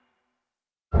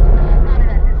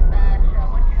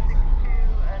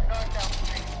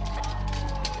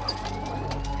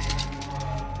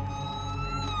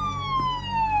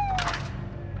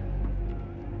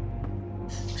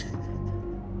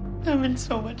I'm in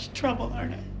so much trouble,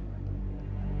 aren't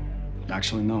I?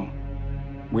 Actually, no.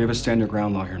 We have a stand your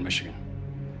ground law here in Michigan.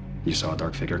 You saw a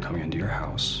dark figure coming into your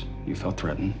house. You felt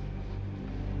threatened.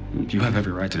 You have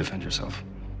every right to defend yourself.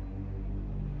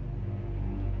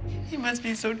 He must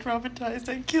be so traumatized.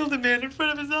 I killed a man in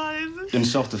front of his eyes. In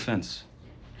self-defense.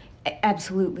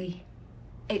 Absolutely.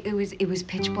 It was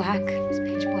pitch black. It was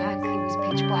pitch black. It was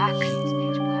pitch black. It was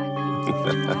pitch black. It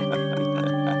was pitch black.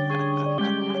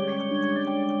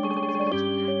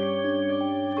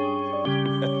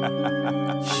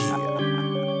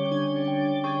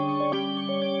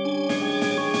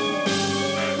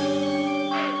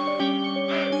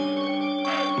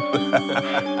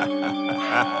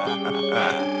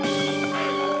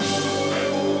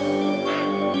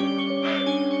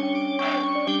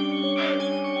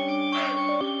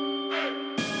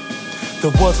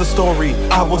 There was a story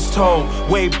I was told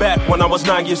way back when I was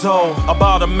 9 years old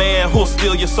about a man who'll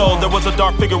steal your soul. There was a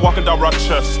dark figure walking down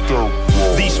Rochester.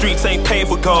 These streets ain't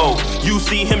paved with gold. You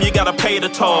see him, you gotta pay the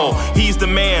toll. He's the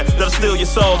man that'll steal your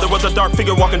soul. There was a dark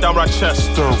figure walking down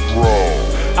Rochester Road.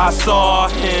 I saw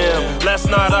him, last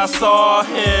night I saw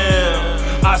him.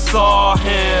 I saw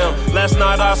him, last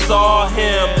night I saw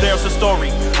him. There's a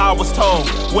story I was told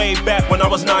way back when I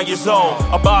was 9 years old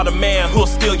about a man who'll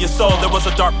steal your soul. There was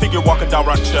a dark figure walking down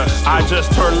Rochester. I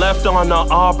just turned left on the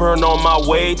Auburn on my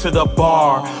way to the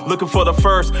bar, looking for the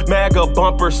first MAGA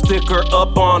bumper sticker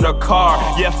up on a car.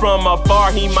 Yeah, from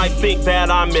afar he might think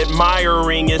that I'm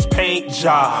admiring his paint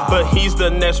job, but he's the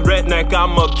next redneck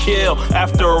I'ma kill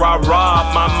after I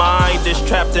rob. My mind is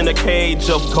trapped in a cage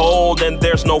of gold and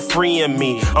there's no freeing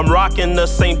me. I'm rocking the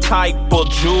same type of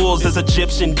jewels as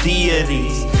Egyptian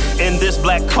deities. In this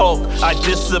black cloak, I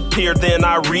disappear, then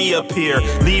I reappear,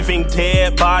 leaving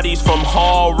dead bodies from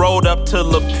Hall Road up to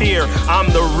Lapeer.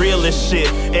 I'm the realest shit,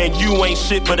 and you ain't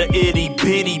shit but an itty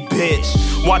bitty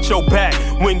bitch. Watch your back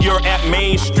when you're at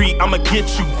Main Street, I'ma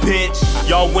get you, bitch.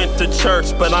 Y'all went to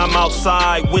church, but I'm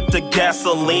outside with the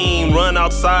gasoline. Run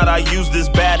outside, I use this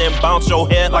bat and bounce your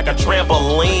head like a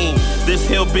trampoline. This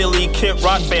hillbilly Kid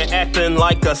Rock fan acting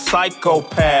like a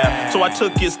psychopath, so I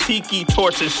took his tiki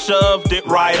torch and shoved it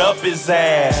right up his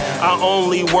ass. I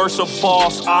only worship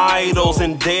false idols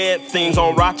and dead things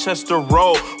on Rochester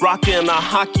Road, rocking a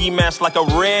hockey mask like a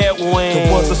Red Wing.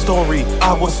 There was a story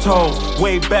I was told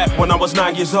way back when I was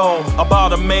 9 years old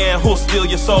about a man who'll steal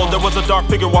your soul. There was a dark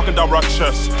figure walking down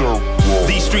Rochester.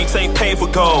 These streets ain't paved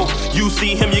with gold. You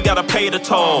see him, you gotta pay the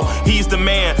toll. He's the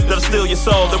man that'll steal your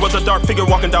soul. There was a dark figure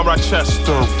walking down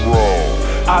Rochester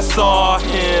Road. I saw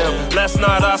him, last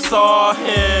night I saw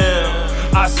him.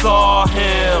 I saw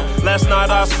him, last night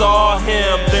I saw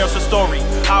him. There's a story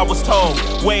I was told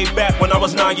way back when I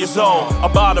was 9 years old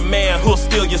about a man who'll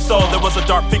steal your soul. There was a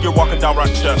dark figure walking down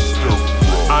Rochester.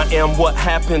 I am what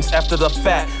happens after the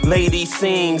fat lady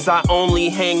sings. I only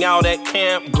hang out at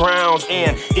campgrounds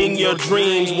and in your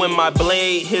dreams. When my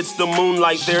blade hits the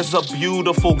moonlight, there's a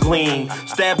beautiful gleam.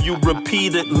 Stab you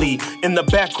repeatedly in the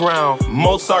background,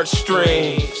 Mozart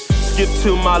strings. Skip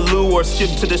to my lure, skip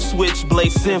to the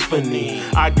Switchblade Symphony.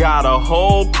 I got a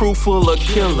whole crew full of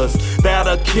killers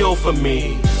that'll kill for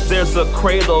me. There's a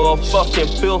cradle of fucking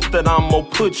filth that I'ma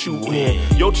put you in.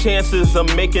 Your chances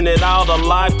of making it out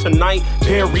alive tonight,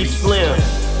 very slim.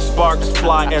 Sparks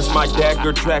fly as my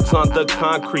dagger tracks on the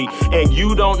concrete. And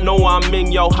you don't know I'm in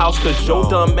your house cause your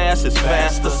dumb ass is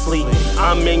fast asleep.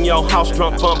 I'm in your house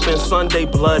drunk bumping Sunday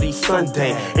Bloody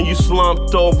Sunday, and you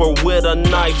slumped over with a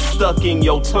knife stuck in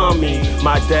your tummy.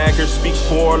 My dagger speaks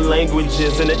 4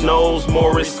 languages and it knows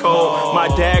Morse code. My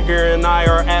dagger and I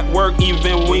are at work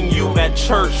even when you at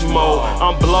church mode.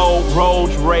 I'm blow, road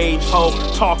rage, ho,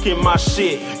 talking my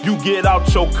shit. You get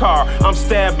out your car, I'm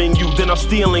stabbing you, then I'm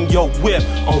stealing your whip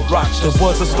on Rochester. There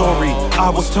was a story I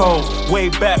was told way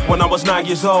back when I was 9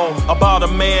 years old about a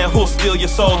man who'll steal your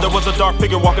soul. There was a dark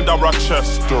figure walking down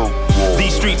Rochester.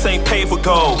 These streets ain't paved with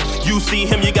gold. You see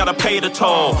him, you gotta pay the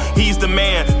toll. He's the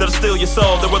man that'll steal your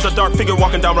soul. There was a dark figure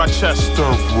walking down Rochester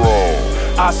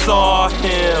Road. I saw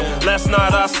him, last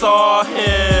night I saw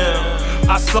him.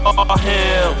 I saw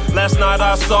him, last night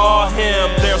I saw him.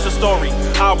 There's a story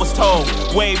I was told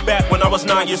way back when I was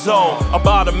 9 years old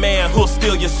about a man who'll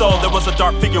steal your soul. There was a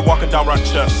dark figure walking down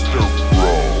Rochester.